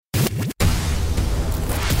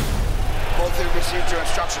received your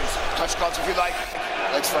instructions. Touch gloves if you like.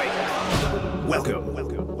 Let's fight. Welcome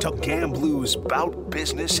to Gamblu's Bout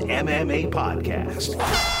Business MMA podcast.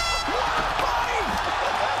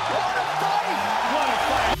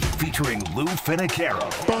 Featuring Lou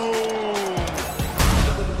Finocchiaro.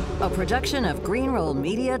 A production of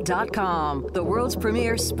GreenRollMedia.com, the world's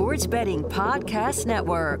premier sports betting podcast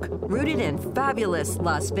network, rooted in fabulous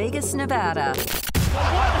Las Vegas, Nevada.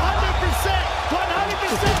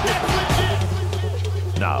 100% that's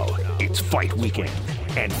legit. Now it's fight weekend,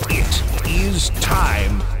 and it is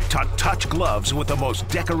time to touch gloves with the most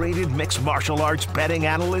decorated mixed martial arts betting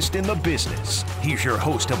analyst in the business. He's your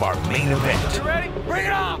host of our main event. You ready? Bring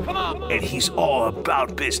it on! Come on! And he's all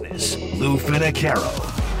about business, Lou Finocchiaro.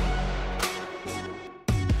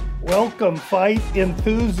 Welcome, fight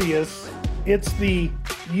enthusiasts. It's the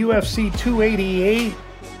UFC 288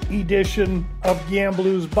 edition of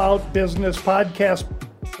Gamblu's Bout Business podcast.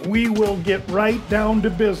 We will get right down to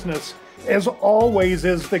business, as always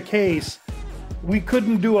is the case. We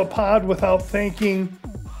couldn't do a pod without thanking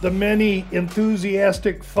the many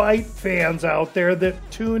enthusiastic fight fans out there that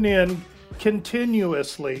tune in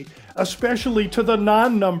continuously, especially to the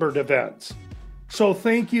non-numbered events. So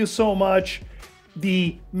thank you so much.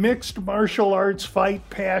 The mixed martial arts fight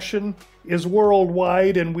passion is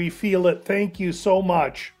worldwide, and we feel it. Thank you so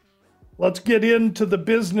much. Let's get into the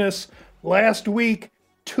business. Last week,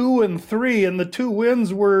 2-3, and the 2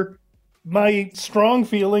 wins were my strong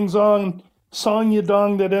feelings on Song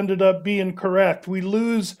Yadong that ended up being correct. We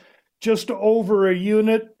lose just over a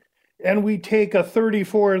unit, and we take a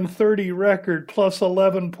 34-30 record plus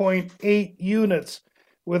 11.8 units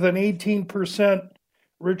with an 18%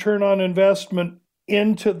 return on investment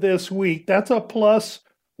into this week. That's a plus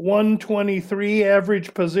 123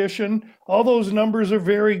 average position. All those numbers are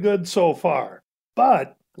very good so far.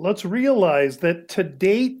 But let's realize that to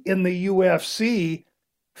date in the UFC,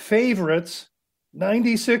 favorites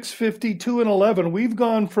 96, 52, and 11. We've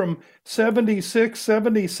gone from 76,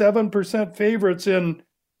 77% favorites in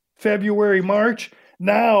February, March.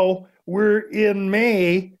 Now we're in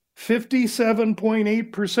May,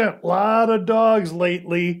 57.8%. A lot of dogs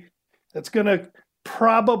lately. That's going to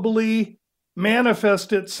probably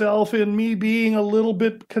manifest itself in me being a little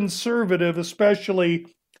bit conservative, especially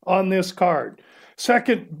on this card.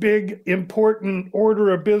 Second big important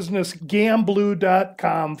order of business,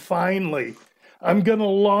 Gamblu.com, finally. I'm going to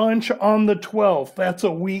launch on the 12th. That's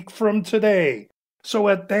a week from today. So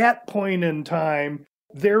at that point in time,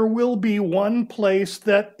 there will be one place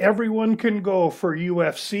that everyone can go for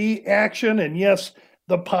UFC action. And yes,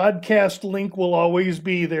 the podcast link will always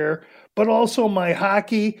be there, but also my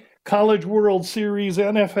hockey, College World Series,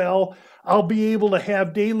 NFL. I'll be able to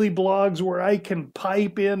have daily blogs where I can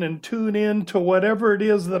pipe in and tune in to whatever it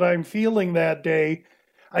is that I'm feeling that day.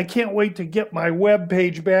 I can't wait to get my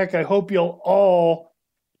webpage back. I hope you'll all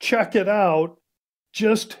check it out.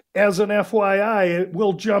 Just as an FYI, it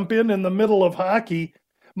will jump in the middle of hockey.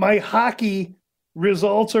 My hockey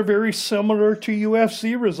results are very similar to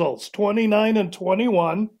UFC results,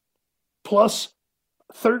 29-21, plus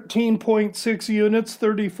 13.6 units,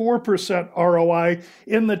 34% ROI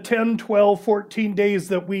in the 10, 12, 14 days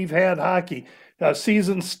that we've had hockey.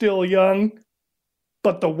 Season's still young,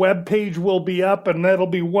 but the webpage will be up, and that'll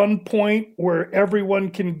be one point where everyone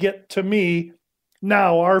can get to me.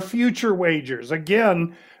 Now, our future wagers.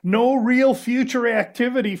 Again, no real future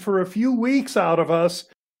activity for a few weeks out of us.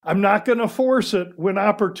 I'm not going to force it. When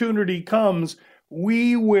opportunity comes,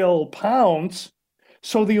 we will pounce.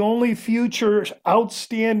 So the only future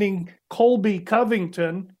outstanding Colby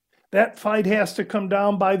Covington, that fight has to come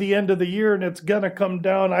down by the end of the year, and it's going to come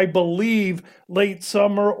down, I believe, late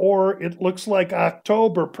summer, or it looks like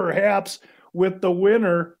October, perhaps, with the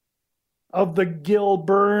winner of the Gil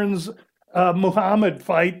Burns Muhammad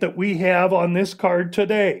fight that we have on this card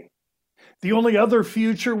today. The only other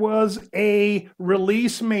future was a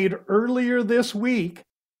release made earlier this week,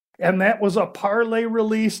 and that was a parlay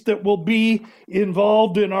release that will be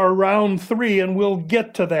involved in our round 3, and we'll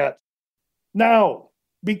get to that. Now,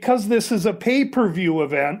 because this is a pay-per-view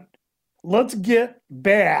event, let's get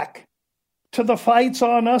back to the Fights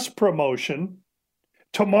on Us promotion.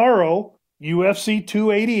 Tomorrow, UFC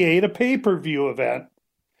 288, a pay-per-view event.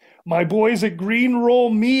 My boys at Green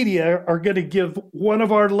Roll Media are going to give one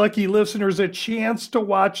of our lucky listeners a chance to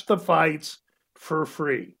watch the fights for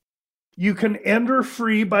free. You can enter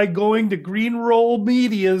free by going to Green Roll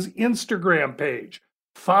Media's Instagram page.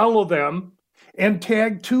 Follow them and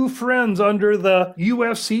tag 2 friends under the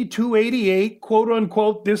UFC 288, quote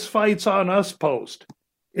unquote, "This Fight's on Us" post.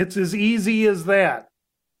 It's as easy as that.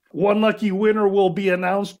 One lucky winner will be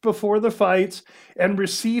announced before the fights and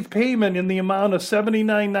receive payment in the amount of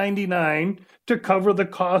 $79.99 to cover the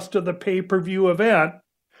cost of the pay-per-view event.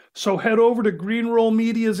 So head over to Green Roll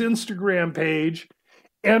Media's Instagram page,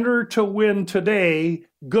 enter to win today.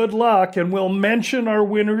 Good luck, and we'll mention our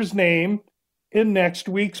winner's name in next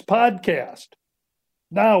week's podcast.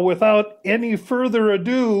 Now, without any further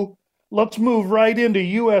ado, let's move right into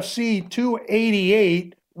UFC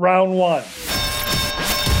 288, Round 1.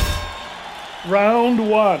 Round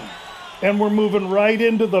 1. And we're moving right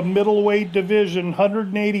into the middleweight division,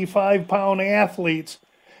 185-pound athletes.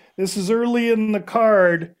 This is early in the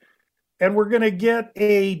card, and we're going to get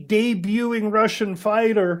a debuting Russian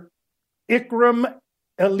fighter, Ikram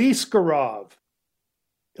Aliskerov.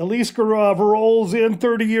 Aliskerov rolls in,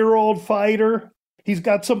 30-year-old fighter. He's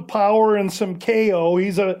got some power and some KO.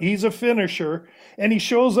 He's a finisher, and he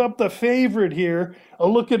shows up the favorite here. A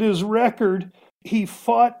look at his record. He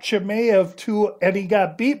fought Chimaev and he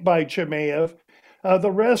got beat by Chimaev.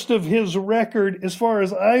 The rest of his record, as far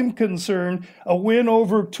as I'm concerned, a win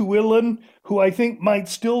over Tuilin, who I think might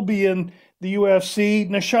still be in the UFC.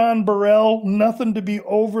 Nishan Burrell, nothing to be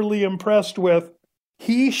overly impressed with.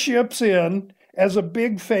 He ships in as a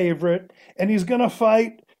big favorite, and he's going to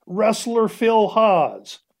fight wrestler Phil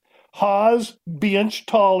Hawes. Hawes, be inch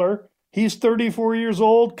taller. He's 34 years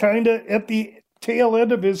old, kind of at the tail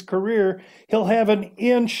end of his career. He'll have an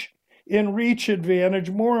inch in reach advantage.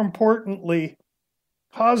 More importantly,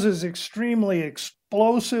 Hawes is extremely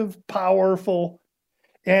explosive, powerful,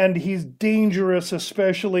 and he's dangerous,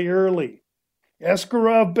 especially early.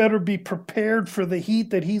 Askarov better be prepared for the heat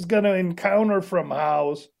that he's going to encounter from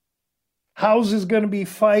Hawes. Hawes is going to be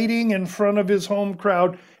fighting in front of his home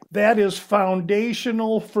crowd. That is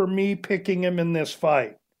foundational for me picking him in this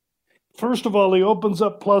fight. First of all, he opens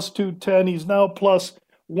up plus 210. He's now plus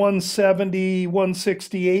 170,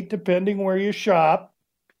 168, depending where you shop.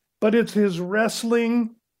 But it's his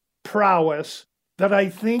wrestling prowess that I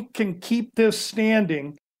think can keep this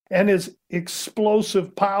standing, and his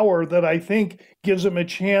explosive power that I think gives him a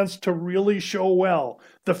chance to really show well.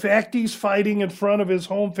 The fact he's fighting in front of his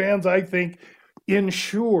home fans, I think,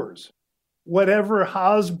 ensures whatever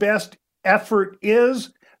Haas' best effort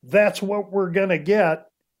is, that's what we're going to get.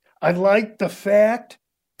 I like the fact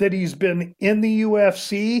that he's been in the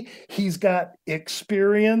UFC. He's got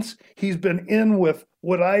experience. He's been in with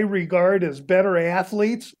what I regard as better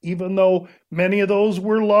athletes, even though many of those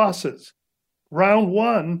were losses. Round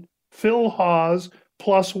 1, Phil Hawes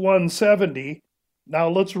plus 170. Now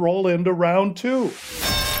let's roll into round 2.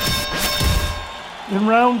 In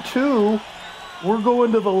round 2, we're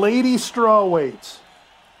going to the lady strawweights,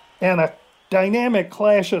 and a dynamic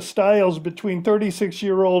clash of styles between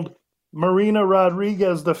 36-year-old Marina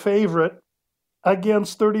Rodriguez, the favorite,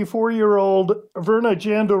 against 34-year-old Verna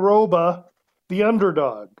Jandiroba, the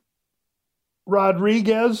underdog.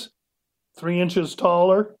 Rodriguez, 3 inches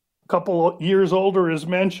taller, a couple years older as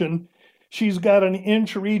mentioned. She's got an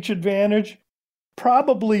inch reach advantage,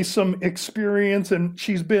 probably some experience, and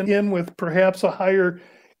she's been in with perhaps a higher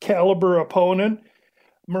caliber opponent.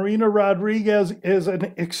 Marina Rodriguez is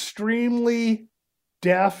an extremely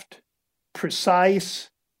deft, precise,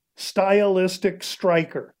 stylistic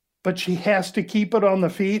striker, but she has to keep it on the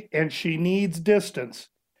feet, and she needs distance.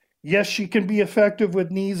 Yes, she can be effective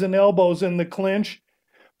with knees and elbows in the clinch,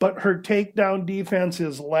 but her takedown defense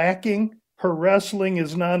is lacking. Her wrestling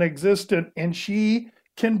is non-existent, and she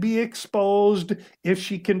can be exposed if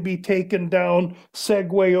she can be taken down.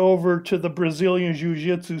 Segue over to the Brazilian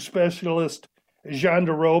Jiu-Jitsu specialist,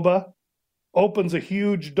 Jandiroba. Opens a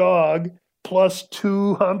huge dog, plus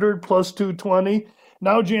 200, plus 220.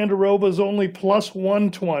 Now Jandiroba is only plus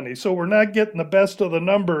 120, so we're not getting the best of the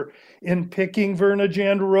number in picking Verna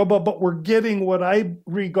Jandiroba, but we're getting what I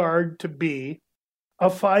regard to be a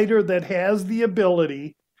fighter that has the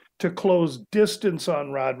ability to close distance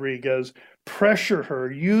on Rodriguez, pressure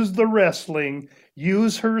her, use the wrestling,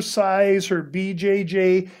 use her size, her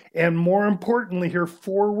BJJ, and more importantly, her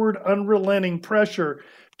forward unrelenting pressure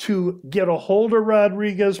to get a hold of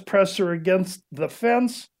Rodriguez, press her against the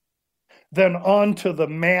fence, then onto the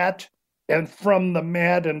mat, and from the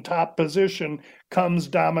mat and top position comes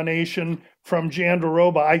domination from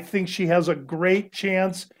Jandiroba. I think she has a great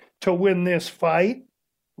chance to win this fight.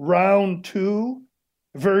 Round 2,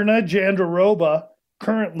 Verna Jandiroba,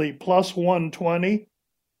 currently plus 120.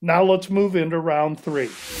 Now let's move into round 3.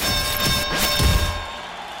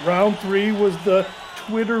 Round 3 was the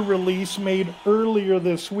Twitter release made earlier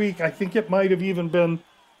this week. I think it might have even been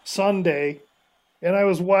Sunday. And I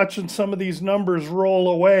was watching some of these numbers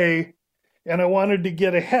roll away, and I wanted to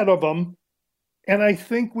get ahead of them. And I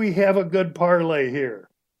think we have a good parlay here.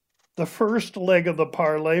 The first leg of the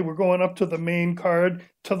parlay, we're going up to the main card,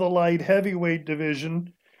 to the light heavyweight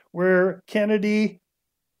division, where Kennedy,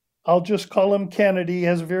 I'll just call him Kennedy,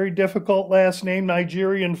 has a very difficult last name,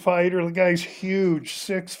 Nigerian fighter. The guy's huge,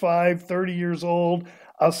 6'5", 30 years old,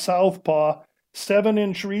 a southpaw,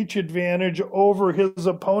 7-inch reach advantage over his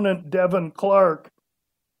opponent, Devin Clark,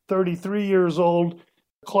 33 years old.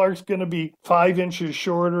 Clark's going to be 5 inches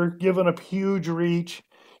shorter, giving up huge reach.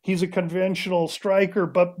 He's a conventional striker,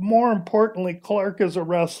 but more importantly, Clark is a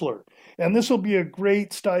wrestler. And this will be a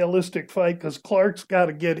great stylistic fight because Clark's got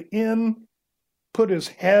to get in, put his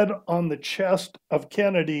head on the chest of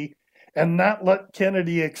Kennedy, and not let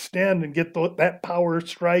Kennedy extend and get that power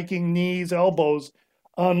striking knees, elbows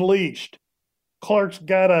unleashed. Clark's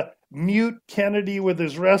got to mute Kennedy with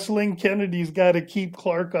his wrestling. Kennedy's got to keep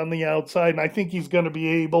Clark on the outside, and I think he's going to be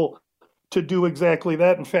able to do exactly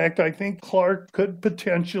that. In fact, I think Clark could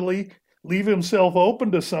potentially leave himself open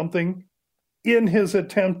to something in his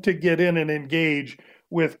attempt to get in and engage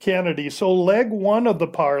with Kennedy. So leg one of the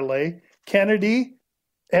parlay, Kennedy,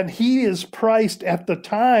 and he is priced at the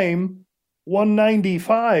time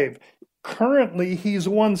 $195. Currently, he's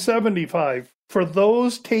 $175. For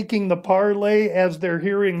those taking the parlay as they're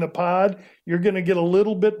hearing the pod, you're going to get a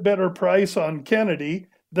little bit better price on Kennedy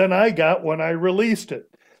than I got when I released it.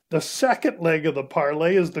 The second leg of the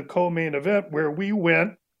parlay is the co-main event where we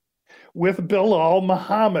went with Belal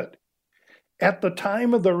Muhammad. At the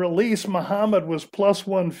time of the release, Muhammad was plus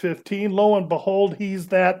 115. Lo and behold, he's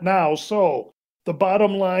that now. So the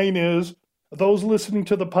bottom line is, those listening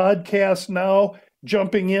to the podcast now,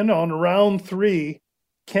 jumping in on round 3,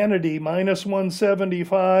 Kennedy minus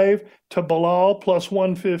 175 to Belal plus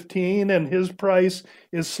 115, and his price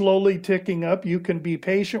is slowly ticking up. You can be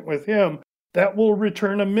patient with him. That will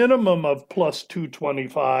return a minimum of plus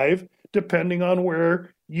 225, depending on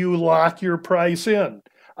where you lock your price in.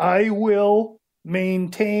 I will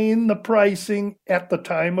maintain the pricing at the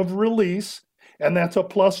time of release, and that's a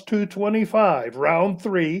plus 225. Round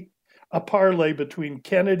 3, a parlay between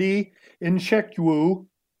Kennedy Nzechukwu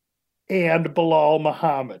and Belal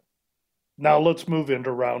Muhammad. Now let's move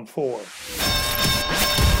into round 4.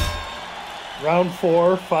 Round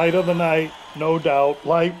 4, fight of the night, no doubt,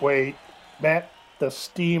 lightweight, Matt the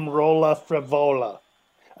Steamroller Frevola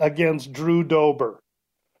against Drew Dober.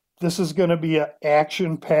 This is going to be an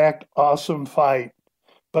action-packed, awesome fight.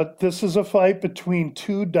 But this is a fight between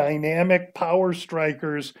two dynamic power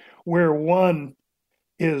strikers where one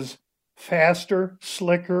is faster,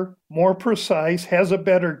 slicker, more precise, has a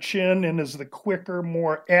better chin, and is the quicker,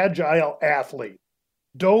 more agile athlete.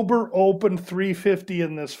 Dober opened 350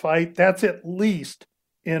 in this fight. That's at least,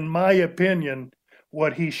 in my opinion,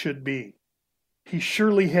 what he should be. He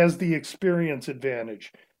surely has the experience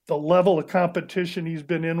advantage. The level of competition he's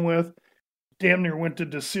been in with, damn near went to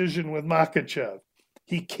decision with Makhachev.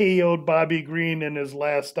 He KO'd Bobby Green in his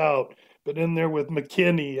last out, but in there with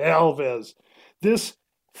McKinney, Alves. This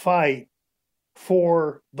fight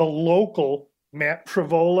for the local Matt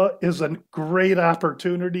Frevola is a great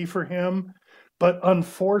opportunity for him. But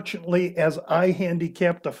unfortunately, as I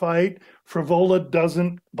handicap the fight, Frevola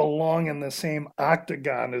doesn't belong in the same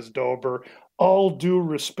octagon as Dober. All due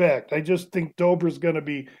respect. I just think Dober's going to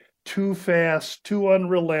be too fast, too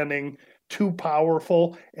unrelenting, too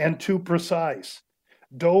powerful, and too precise.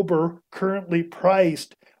 Dober currently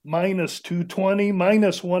priced minus 220,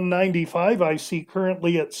 minus 195 I see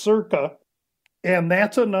currently at Circa, and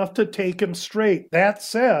that's enough to take him straight. That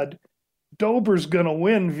said, Dober's going to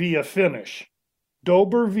win via finish.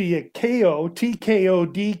 Dober via KO, TKO,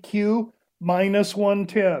 DQ, minus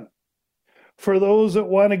 110. For those that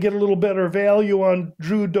want to get a little better value on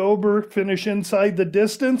Drew Dober, finish inside the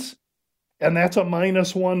distance, and that's a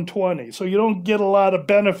minus 120. So you don't get a lot of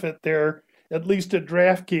benefit there, at least at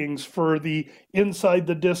DraftKings, for the inside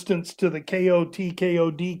the distance to the KO,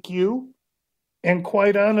 TKO, DQ. And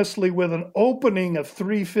quite honestly, with an opening of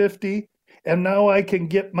 350, and now I can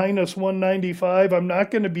get minus 195, I'm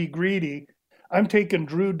not going to be greedy. I'm taking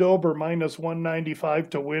Drew Dober minus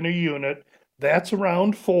 195 to win a unit. That's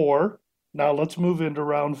round 4. Now let's move into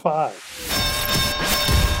round 5.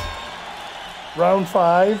 Round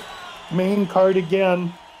 5, main card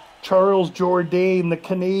again. Charles Jourdain, the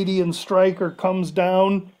Canadian striker, comes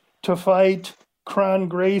down to fight Kron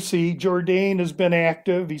Gracie. Jourdain has been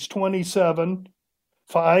active. He's 27,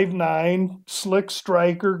 5'9", slick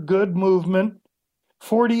striker, good movement,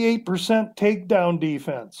 48% takedown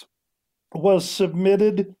defense. Was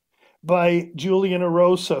submitted by Julian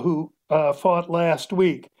Erosa, who fought last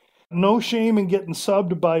week. No shame in getting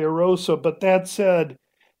subbed by Erosa, but that said,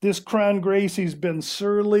 This Cron Gracie's been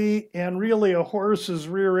surly and really a horse's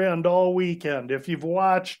rear end all weekend. If you've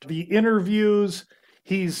watched the interviews,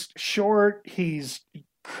 he's short, he's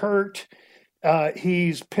curt,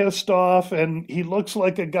 he's pissed off, and he looks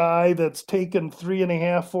like a guy that's taken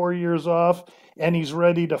 3.5, 4 years off, and he's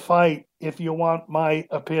ready to fight, if you want my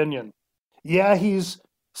opinion. Yeah, he's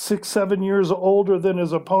 6, 7 years older than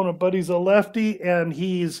his opponent, but he's a lefty, and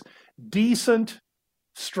he's decent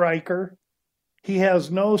striker. He has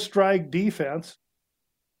no strike defense.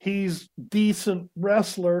 He's decent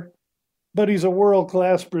wrestler, but he's a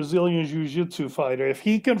world-class Brazilian Jiu-Jitsu fighter. If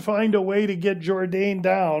he can find a way to get Jourdain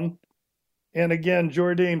down, and again,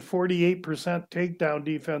 Jourdain 48% takedown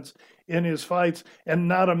defense in his fights, and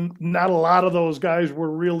not a lot of those guys were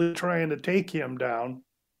really trying to take him down.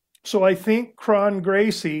 So I think Cron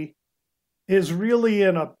Gracie is really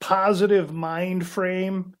in a positive mind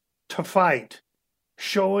frame to fight,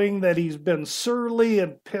 showing that he's been surly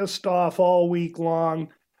and pissed off all week long.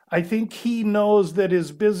 I think he knows that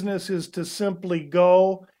his business is to simply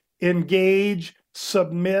go, engage,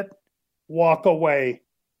 submit, walk away.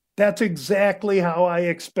 That's exactly how I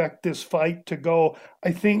expect this fight to go.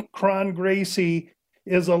 I think Cron Gracie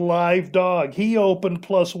is a live dog. He opened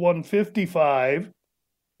plus 155.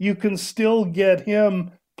 You can still get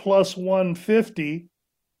him plus 150.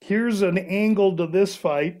 Here's an angle to this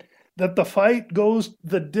fight, that the fight goes,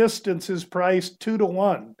 the distance is priced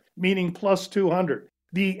 2-1, meaning plus 200.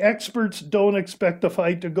 The experts don't expect the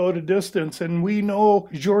fight to go to distance, and we know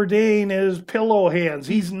Jourdain is pillow hands.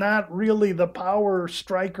 He's not really the power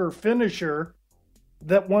striker finisher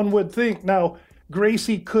that one would think. Now,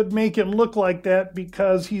 Gracie could make him look like that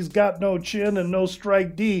because he's got no chin and no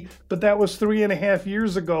strike D, but that was 3.5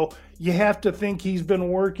 years ago. You have to think he's been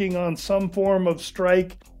working on some form of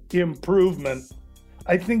strike improvement.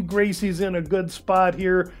 I think Gracie's in a good spot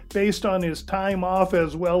here based on his time off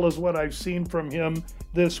as well as what I've seen from him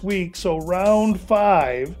this week. So round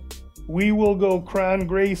 5, we will go Cron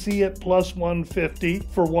Gracie at plus 150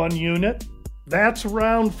 for 1 unit. That's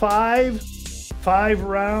round 5. 5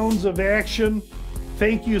 rounds of action.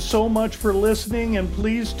 Thank you so much for listening, and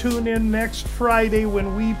please tune in next Friday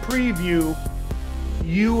when we preview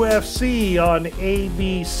UFC on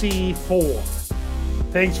ABC4.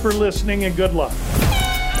 Thanks for listening and good luck.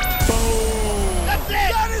 That's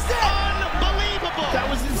it! That is it! Unbelievable! That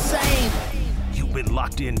was insane! You've been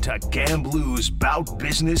locked into Gamblu's Bout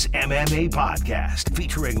Business MMA podcast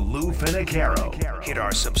featuring Lou Finocchiaro. Hit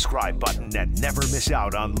our subscribe button and never miss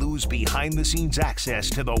out on Lou's behind-the-scenes access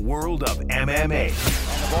to the world of MMA.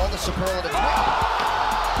 Of all the superlative.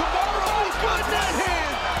 Tomorrow's good net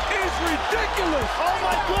hand is ridiculous! Oh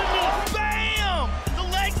my goodness! Bam! The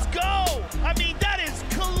legs go! I mean, that is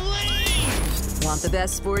clean! Want the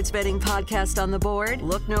best sports betting podcast on the board?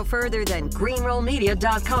 Look no further than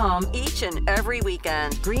GreenrollMedia.com each and every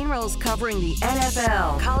weekend. Greenroll's covering the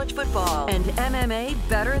NFL, college football, and MMA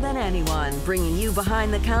better than anyone, bringing you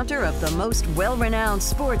behind the counter of the most well-renowned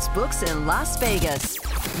sports books in Las Vegas.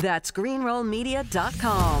 That's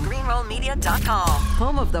GreenrollMedia.com. GreenrollMedia.com,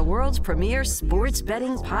 home of the world's premier sports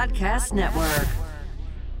betting podcast network.